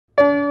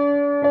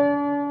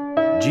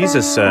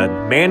Jesus said,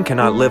 "Man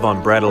cannot live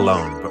on bread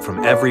alone, but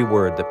from every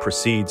word that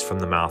proceeds from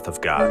the mouth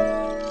of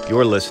God."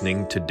 You're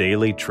listening to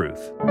Daily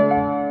Truth.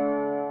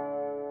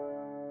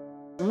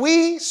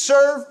 We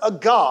serve a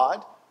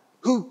God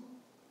who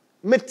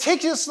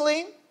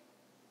meticulously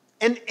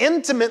and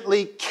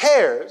intimately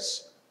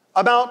cares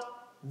about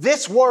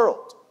this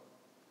world,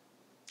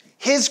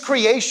 His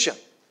creation,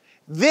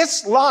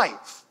 this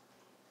life.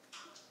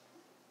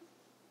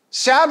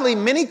 Sadly,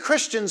 many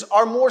Christians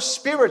are more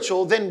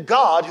spiritual than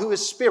God, who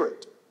is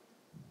spirit.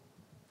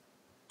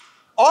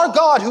 Our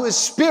God, who is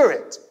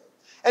spirit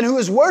and who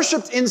is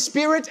worshiped in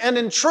spirit and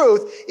in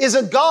truth, is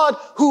a God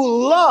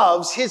who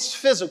loves His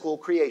physical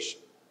creation.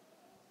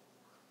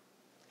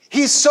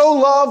 He so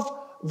loved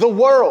the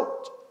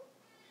world,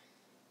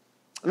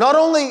 not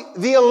only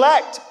the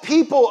elect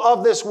people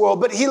of this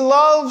world, but He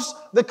loves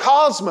the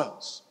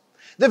cosmos.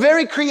 The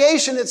very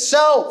creation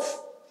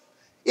itself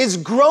is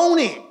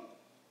groaning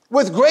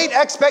with great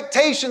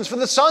expectations for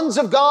the sons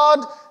of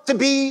God to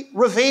be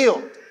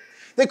revealed.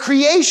 The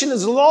creation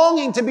is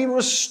longing to be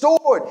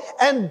restored,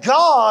 and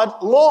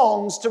God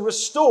longs to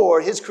restore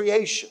His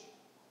creation.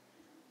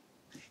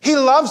 He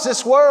loves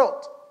this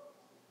world.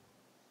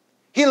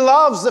 He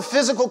loves the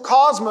physical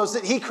cosmos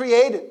that He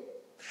created.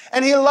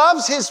 And He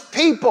loves His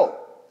people.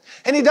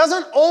 And He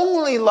doesn't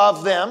only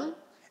love them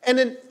in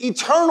an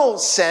eternal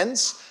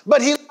sense,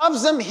 but He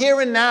loves them here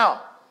and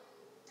now.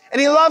 And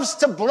He loves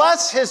to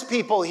bless His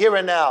people here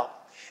and now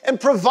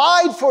and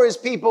provide for His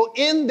people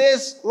in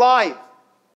this life.